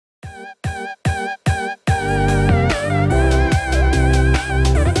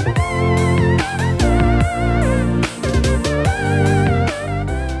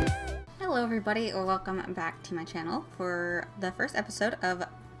everybody, welcome back to my channel for the first episode of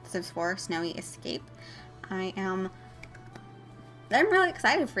Sims 4 Snowy Escape. I'm really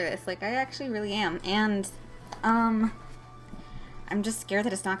excited for this, like I actually really am, and I'm just scared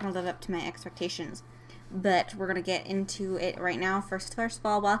that it's not going to live up to my expectations, but we're going to get into it right now. First of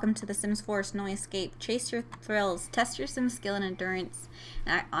all, welcome to the Sims 4 Snowy Escape. Chase your thrills, test your sim skill and endurance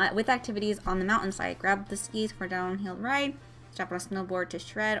with activities on the mountainside. Grab the skis for a downhill ride, strap on a snowboard to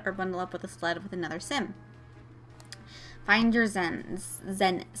shred, or bundle up with a sled with another sim. Find your zen.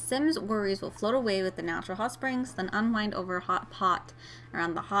 Sims' worries will float away with the natural hot springs, then unwind over a hot pot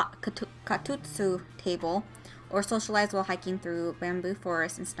around the hot katutsu table, or socialize while hiking through bamboo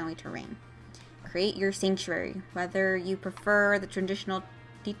forests and snowy terrain. Create your sanctuary. Whether you prefer the traditional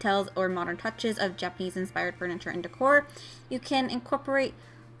details or modern touches of Japanese-inspired furniture and decor, you can incorporate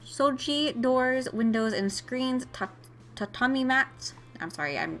shoji doors, windows, and screens, tatami mats. I'm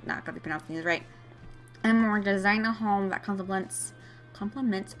sorry, I'm not going to be pronouncing these right. And more, design a home that complements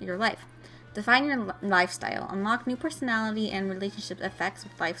your life. Define your lifestyle. Unlock new personality and relationship effects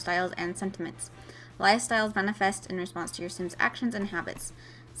with lifestyles and sentiments. Lifestyles manifest in response to your Sim's actions and habits.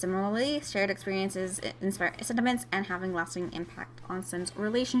 Similarly, shared experiences inspire sentiments and having lasting impact on Sims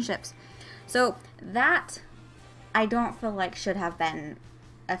relationships. So that, I don't feel like should have been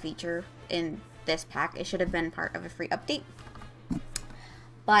a feature in this pack. It should have been part of a free update.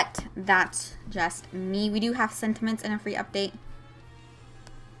 But that's just me. We do have sentiments in a free update.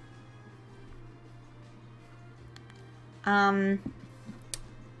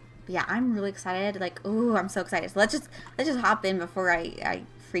 Yeah, I'm really excited. Like, ooh, I'm so excited. So let's just hop in before I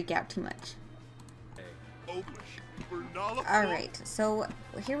freak out too much. Alright, so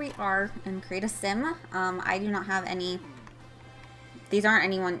here we are in Create a Sim. I do not have any. These aren't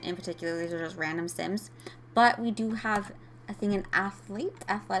anyone in particular, these are just random Sims. But we do have a thing in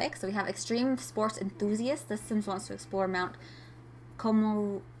athletics. So we have extreme sports enthusiast. This Sims wants to explore Mount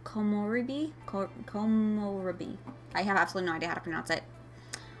Komoribi. I have absolutely no idea how to pronounce it.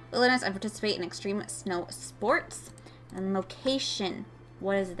 Wilderness and participate in extreme snow sports. And location.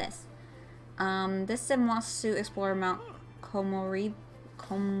 What is this? This Sim wants to explore Mount Komoribi.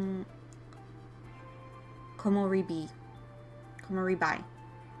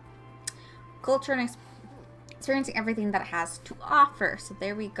 Culture and experiencing everything that it has to offer. So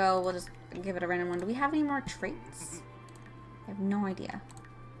there we go. We'll just give it a random one. Do we have any more traits? I have no idea.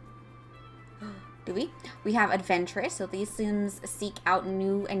 Do we? We have adventurous. So these Sims seek out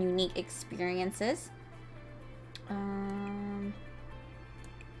new and unique experiences.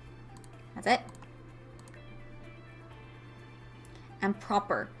 That's it. And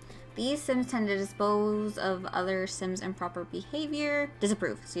proper. These Sims tend to disapprove of other Sims' improper behavior,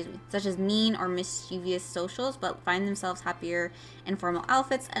 such as mean or mischievous socials, but find themselves happier in formal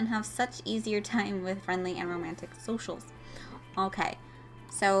outfits and have such easier time with friendly and romantic socials. Okay,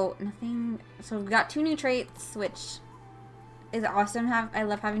 so nothing. So we got 2 new traits, which is awesome. I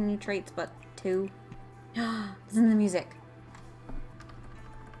love having new traits, but 2. Listen to the music.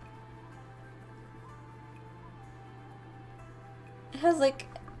 It has like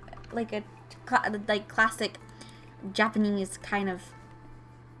a classic Japanese kind of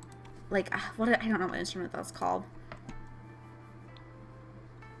like I don't know what instrument that's called.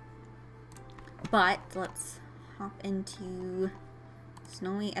 But let's hop into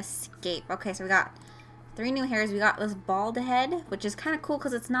Snowy Escape. Okay, so we got 3 new hairs. We got this bald head, which is kind of cool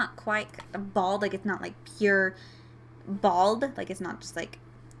because it's not quite a bald, like it's not like pure bald, like it's not just like,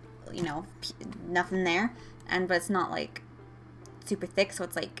 you know, nothing there, but it's not like super thick, so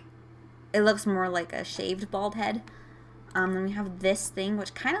it's like it looks more like a shaved bald head. Then we have this thing,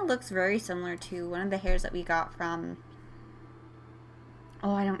 which kind of looks very similar to one of the hairs that we got from,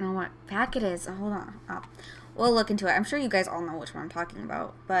 oh, I don't know what pack it is. Hold on. Oh, we'll look into it. I'm sure you guys all know which one I'm talking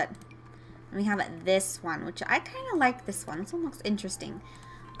about. But we have this one, which I kind of like this one. This one looks interesting.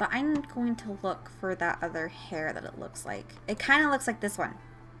 But I'm going to look for that other hair that it looks like. It kind of looks like this one.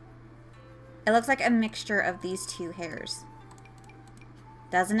 It looks like a mixture of these 2 hairs.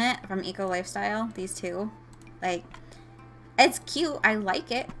 Doesn't it? From Eco Lifestyle, these 2. Like, it's cute. I like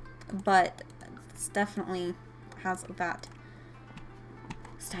it. But it's definitely has that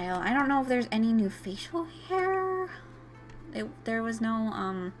style. I don't know if there's any new facial hair. There was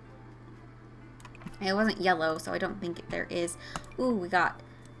no, it wasn't yellow, so I don't think there is. Ooh, we got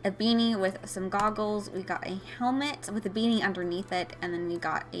a beanie with some goggles. We got a helmet with a beanie underneath it. And then we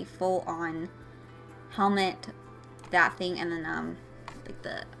got a full-on helmet, that thing, and then, like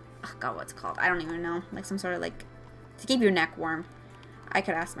the, oh god, what's it called? I don't even know. Like some sort of like, to keep your neck warm. I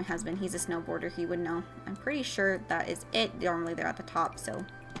could ask my husband. He's a snowboarder. He would know. I'm pretty sure that is it. Normally they're at the top, so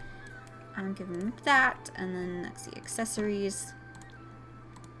I'm giving him that, and then let's see, accessories.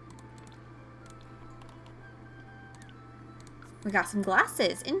 We got some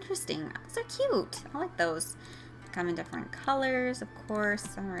glasses. Interesting. So cute. I like those. Come in different colors, of course.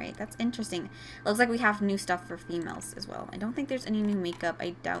 Alright, that's interesting. Looks like we have new stuff for females as well. I don't think there's any new makeup.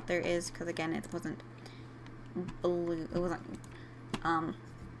 I doubt there is, because again, it wasn't blue. It wasn't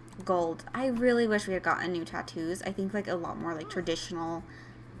gold. I really wish we had gotten new tattoos. I think like a lot more like traditional,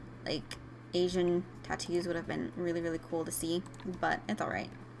 like Asian tattoos would have been really, really cool to see. But it's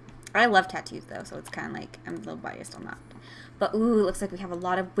alright. I love tattoos though, so it's kind of like I'm a little biased on that. But ooh, it looks like we have a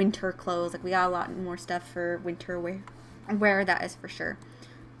lot of winter clothes. Like we got a lot more stuff for winter wear, that is for sure.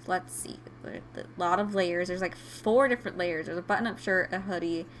 So let's see. A lot of layers. There's like 4 different layers. There's a button-up shirt, a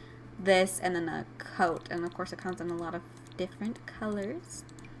hoodie, this, and then a coat. And of course it comes in a lot of different colors.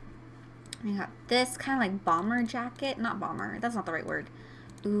 We got this kind of like bomber jacket. Not bomber. That's not the right word.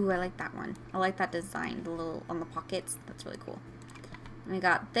 Ooh, I like that one. I like that design. The little on the pockets. That's really cool. And we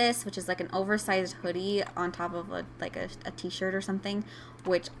got this, which is like an oversized hoodie on top of a t-shirt or something,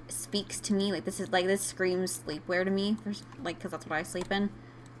 which speaks to me. Like this screams sleepwear to me, like because that's what I sleep in.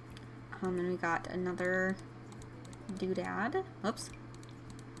 And we got another doodad. Oops.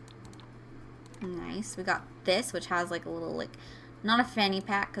 Nice. We got this, which has like a little like, not a fanny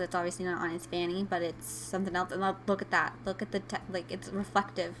pack because it's obviously not on his fanny, but it's something else. And look at that. Look at the like it's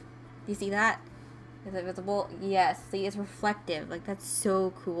reflective. Do you see that? Is it visible? Yes. See, it's reflective. Like, that's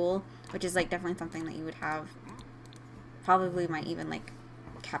so cool. Which is, like, definitely something that you would have. Probably might even, like,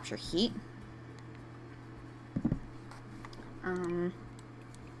 capture heat.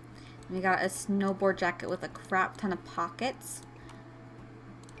 We got a snowboard jacket with a crap ton of pockets.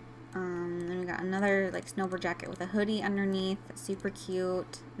 Then we got another, like, snowboard jacket with a hoodie underneath. Super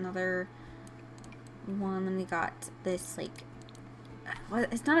cute. Another one. Then we got this, like, well,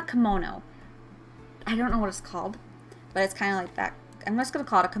 it's not a kimono. I don't know what it's called, but it's kind of like that. I'm just gonna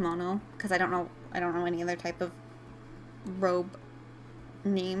call it a kimono because I don't know any other type of robe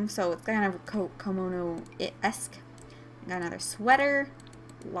name, so it's kind of kimono-esque. Got another sweater,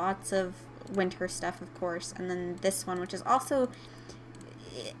 lots of winter stuff, of course, and then this one, which is also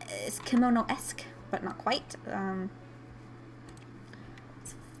is kimono-esque, but not quite.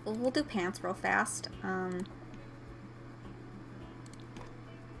 We'll do pants real fast.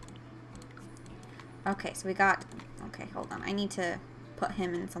 Okay, so we got, okay, hold on. I need to put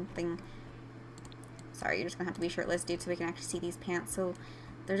him in something. Sorry, you're just going to have to be shirtless, dude, so we can actually see these pants. So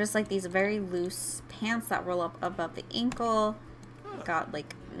they're just like these very loose pants that roll up above the ankle. Got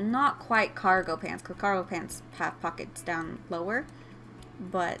like, not quite cargo pants, because cargo pants have pockets down lower.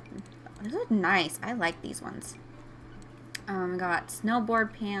 But these are nice. I like these ones. Got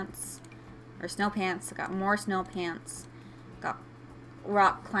snowboard pants, or snow pants. Got more snow pants. Got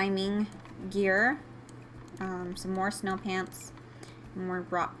rock climbing gear. Some more snow pants, more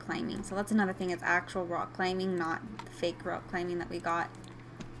rock climbing. So that's another thing, it's actual rock climbing, not fake rock climbing that we got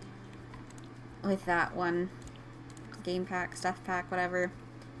with that one. Game pack, stuff pack, whatever.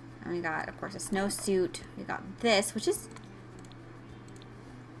 And we got, of course, a snowsuit. We got this, which is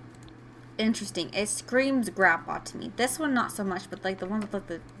interesting. It screams grandpa to me. This one, not so much, but like the one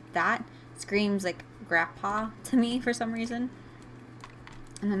with that screams like grandpa to me for some reason.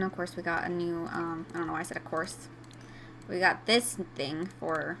 And then, of course, we got a new, I don't know why I said of course. We got this thing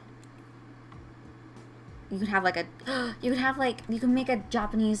for, you could have like a, you can make a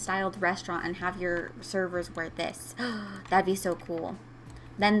Japanese-styled restaurant and have your servers wear this. That'd be so cool.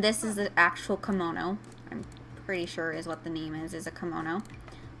 Then this is the actual kimono. I'm pretty sure is what the name is a kimono.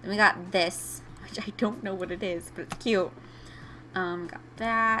 Then we got this, which I don't know what it is, but it's cute. Got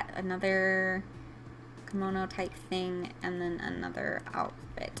that, another kimono type thing, and then another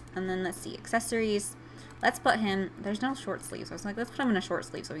outfit. And then let's see, accessories. Let's put him, there's no short sleeves. I was like, let's put him in a short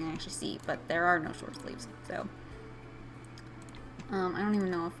sleeve so we can actually see, but there are no short sleeves. So I don't even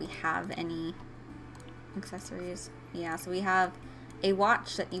know if we have any accessories. Yeah, so we have a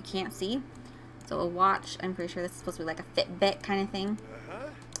watch that you can't see. So a watch, I'm pretty sure this is supposed to be like a Fitbit kind of thing.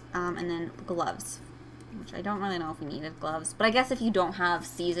 And then gloves, which I don't really know if we needed gloves, but I guess if you don't have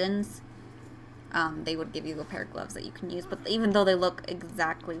seasons, they would give you a pair of gloves that you can use. But even though they look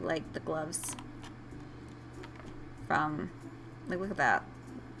exactly like the gloves from, like, look at that.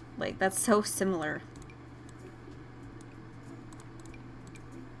 Like, that's so similar.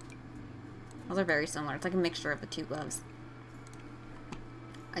 Those are very similar. It's like a mixture of the two gloves.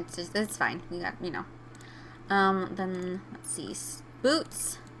 It's just, it's fine. We got, you know. Then, let's see.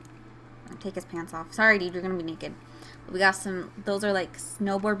 Boots. Take his pants off. Sorry, dude, you're gonna be naked. We got some, those are like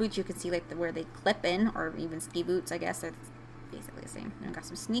snowboard boots. You can see like where they clip in, or even ski boots, I guess. It's basically the same. And we got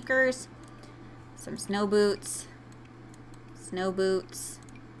some sneakers. Some snow boots. Snow boots.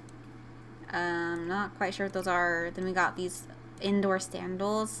 Not quite sure what those are. Then we got these indoor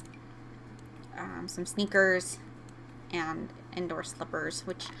sandals. Some sneakers. And indoor slippers,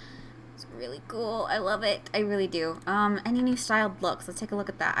 which is really cool. I love it. I really do. Any new styled looks? Let's take a look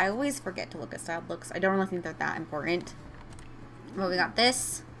at that. I always forget to look at styled looks. I don't really think they're that important. Well, we got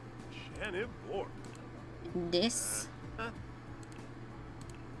this. This.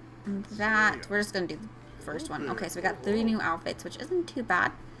 And that. We're just going to do the first one. Okay, so we got 3 new outfits, which isn't too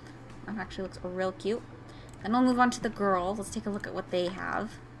bad. That actually looks real cute. Then we'll move on to the girls. Let's take a look at what they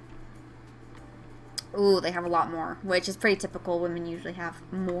have. Ooh, they have a lot more, which is pretty typical. Women usually have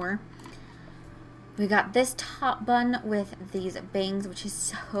more. We got this top bun with these bangs, which is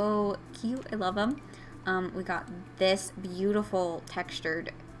so cute. I love them. We got this beautiful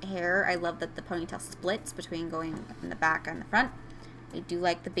textured hair. I love that the ponytail splits between going in the back and the front. I do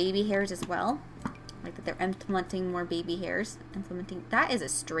like the baby hairs as well. I like that they're implementing more baby hairs. That is a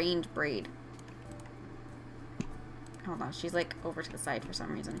strange braid. Hold on, she's like over to the side for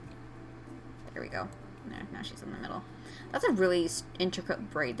some reason. There we go. Now she's in the middle. That's a really intricate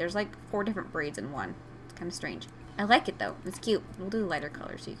braid. There's like 4 different braids in one. It's kind of strange. I like it though. It's cute. We'll do lighter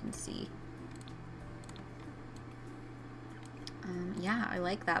color so you can see. Yeah, I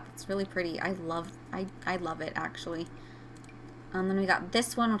like that. It's really pretty. I love it actually. Then we got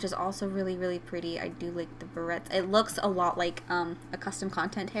this one, which is also really, really pretty. I do like the barrettes. It looks a lot like a custom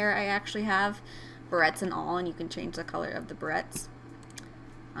content hair I actually have. Barrettes and all, and you can change the color of the barrettes.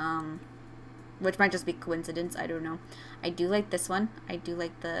 Which might just be coincidence. I don't know. I do like this one. I do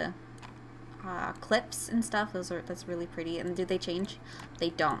like the clips and stuff. That's really pretty. And do they change? They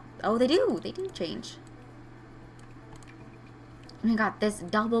don't. Oh, they do. They do change. We got this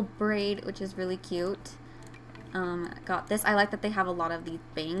double braid, which is really cute. Got this. I like that they have a lot of these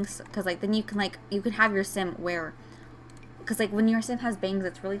bangs, because like then you can have your sim wear, because like when your sim has bangs,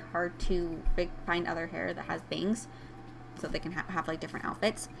 it's really hard to find other hair that has bangs, so they can have like different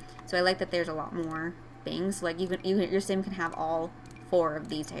outfits. So I like that there's a lot more bangs. Like your sim can have all 4 of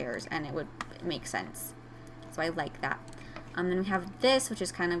these hairs, and it would make sense. So I like that. Then we have this, which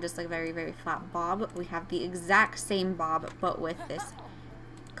is kind of just like very, very flat bob. We have the exact same bob, but with this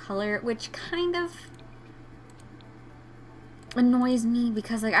color, which kind of annoys me,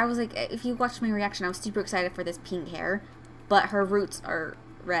 because like I was like, if you watched my reaction, I was super excited for this pink hair, but her roots are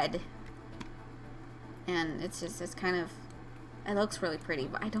red, and it's kind of, it looks really pretty,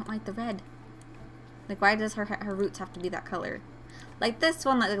 but I don't like the red. Like, why does her roots have to be that color? Like this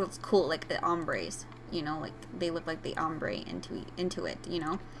one, like, looks cool, like the ombres, you know, like they look like the ombre into it, you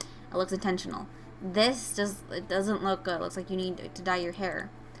know. It looks intentional. This it doesn't look good. It looks like you need to dye your hair.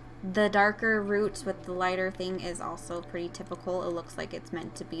 The darker roots with the lighter thing is also pretty typical. It looks like it's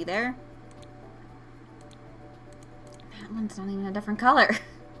meant to be there. That one's not even a different color.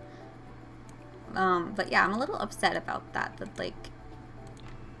 But yeah, I'm a little upset about that. That like,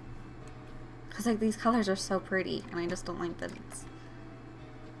 because like these colors are so pretty, and I just don't like that it's.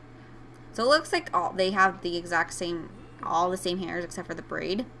 So it looks like they have the exact same, all the same hairs except for the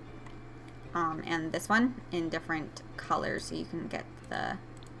braid. And this one in different colors, so you can get the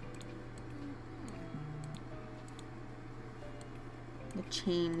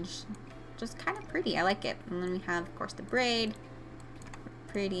change. Just kind of pretty. I like it. And then we have, of course, the braid.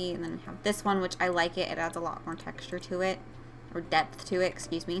 Pretty. And then we have this one, which I like it. It adds a lot more texture to it, or depth to it,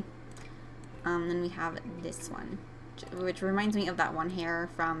 excuse me. Then we have this one, which reminds me of that one hair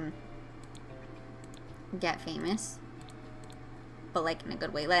from Get Famous, but like in a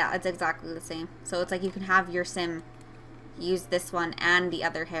good way. Yeah, it's exactly the same. So it's like you can have your sim use this one and the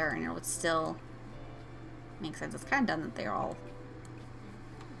other hair, and it would still make sense. It's kind of dumb that they're all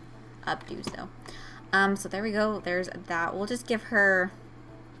updos though. So there we go. There's that. We'll just give her.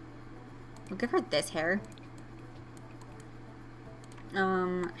 We'll give her this hair.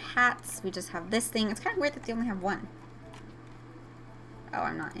 Hats. We just have this thing. It's kind of weird that they only have one. Oh,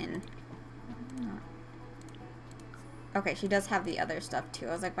 I'm not in. I'm not. Okay, she does have the other stuff too.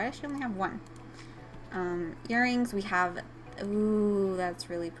 I was like, why does she only have one? Earrings, we have, ooh, that's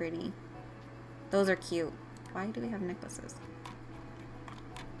really pretty. Those are cute. Why do we have necklaces?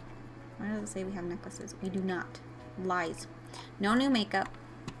 Why does it say we have necklaces? We do not. Lies. No new makeup.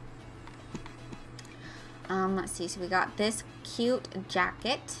 Let's see, so we got this cute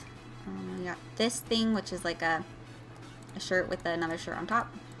jacket. We got this thing, which is like a shirt with another shirt on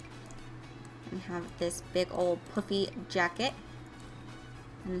top. We have this big old puffy jacket.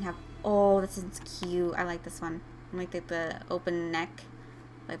 And we have, oh, this is cute. I like this one. I like the open neck,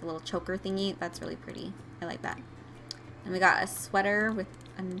 like the little choker thingy. That's really pretty. I like that. And we got a sweater with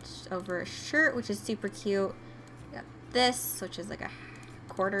over a shirt, which is super cute. We got this, which is like a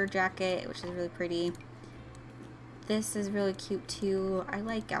quarter jacket, which is really pretty. This is really cute too. I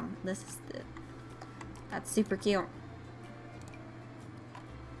like them. That's super cute.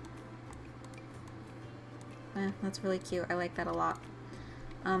 That's really cute. I like that a lot.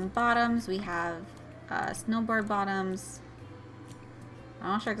 Bottoms, we have snowboard bottoms. I'm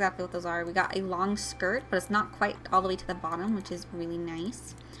not sure exactly what those are. We got a long skirt, but it's not quite all the way to the bottom, which is really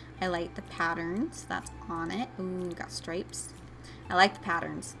nice. I like the patterns that's on it. Ooh, we got stripes. I like the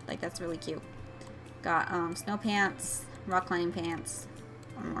patterns. Like, that's really cute. Got snow pants, rock climbing pants,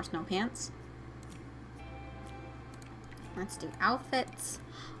 more snow pants. Let's do outfits.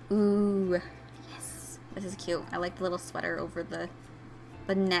 Ooh, yes. This is cute. I like the little sweater over the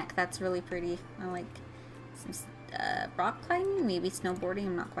neck. That's really pretty. I like some rock climbing, maybe snowboarding,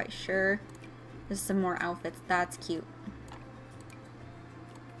 I'm not quite sure. There's some more outfits. That's cute.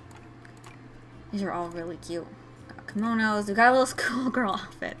 These are all really cute. Got kimonos. We got a little schoolgirl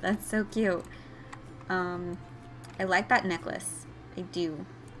outfit. That's so cute. I like that necklace. I do.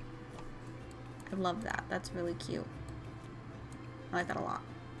 I love that. That's really cute. I like that a lot.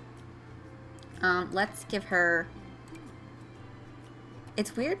 Let's give her...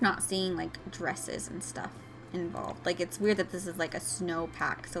 It's weird not seeing, like, dresses and stuff involved. Like, it's weird that this is, like, a snow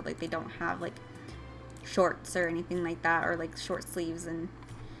pack, so, like, they don't have, like, shorts or anything like that, or, like, short sleeves, and,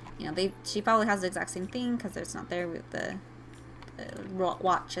 you know, she probably has the exact same thing, because it's not there with the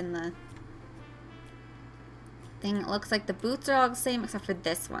watch and the thing. It looks like the boots are all the same, except for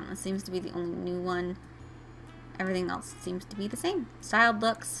this one. This seems to be the only new one. Everything else seems to be the same. Styled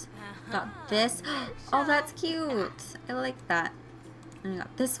looks. Got this. Oh, that's cute. I like that. And we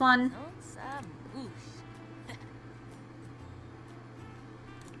got this one.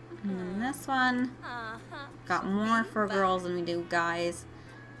 And then this one. Got more for girls than we do guys.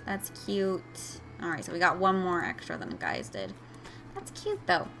 That's cute. Alright, so we got one more extra than the guys did. That's cute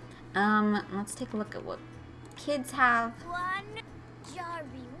though. Let's take a look at what kids have.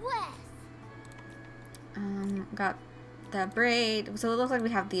 Got the braid. So it looks like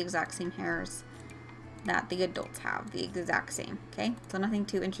we have the exact same hairs that the adults have. The exact same. Okay? So nothing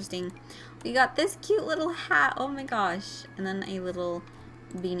too interesting. We got this cute little hat. Oh my gosh. And then a little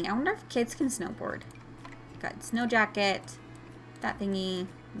beanie. I wonder if kids can snowboard. Got snow jacket. That thingy.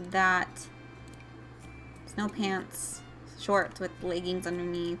 That. Snow pants. Shorts with leggings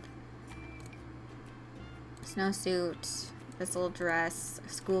underneath. Snowsuit. This little dress.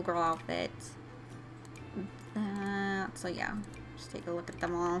 Schoolgirl outfit. That. So yeah. Just take a look at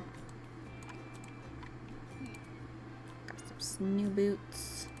them all. Got some new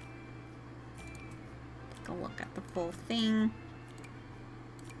boots. Take a look at the full thing.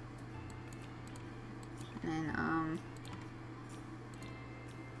 And then,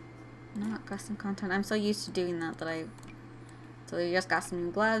 not custom content. I'm so used to doing that so we just got some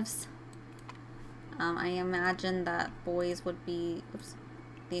new gloves. I imagine that boys would be,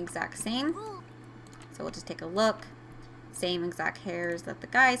 the exact same. So we'll just take a look. Same exact hairs that the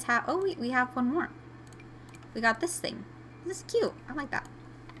guys have. Oh, we have one more. We got this thing. This is cute. I like that.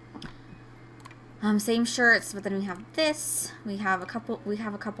 Same shirts, but then we have this. We have a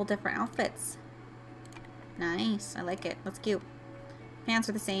couple different outfits. Nice. I like it. That's cute. Pants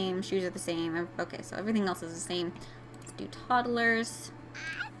are the same. Shoes are the same. Okay, so everything else is the same. Let's do toddlers.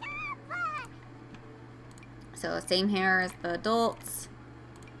 So same hair as the adults.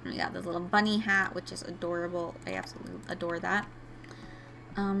 And we got this little bunny hat, which is adorable. I absolutely adore that.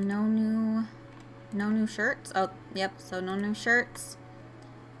 No new shirts. Oh, yep. So no new shirts.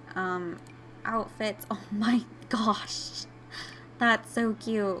 Outfits. Oh my gosh, that's so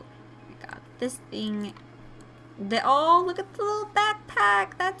cute. I got this thing. Oh, look at the little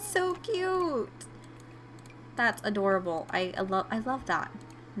backpack. That's so cute. That's adorable. I love that.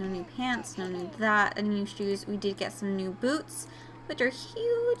 No new pants. No new that. And new shoes. We did get some new boots, which are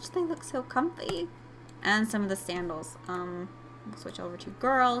huge. They look so comfy. And some of the sandals. We'll switch over to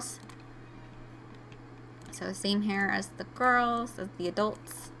girls. So same hair as the girls, as the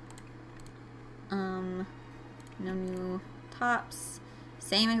adults. No new tops.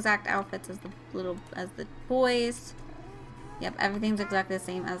 Same exact outfits as the boys. Yep, everything's exactly the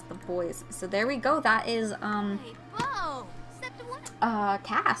same as the boys. So there we go. That is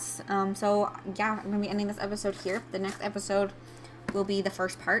C.A.S. So yeah, I'm gonna be ending this episode here. The next episode will be the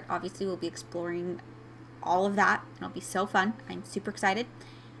first part. Obviously, we'll be exploring all of that. It'll be so fun. I'm super excited.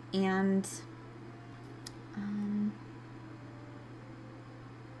 And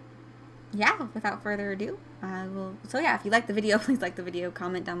yeah, without further ado, so yeah, if you like the video, please like the video,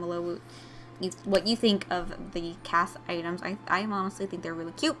 comment down below what you think of the C.A.S items. I honestly think they're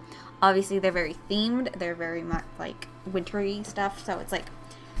really cute. Obviously, they're very themed. They're very much like wintry stuff. So it's like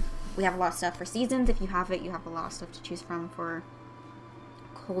we have a lot of stuff for seasons. If you have it, you have a lot of stuff to choose from for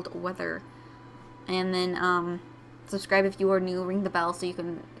cold weather. And then subscribe if you are new. Ring the bell so you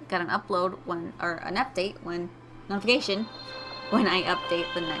can get an upload or an update notification when I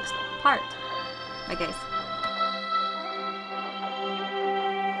update the next part. Bye guys.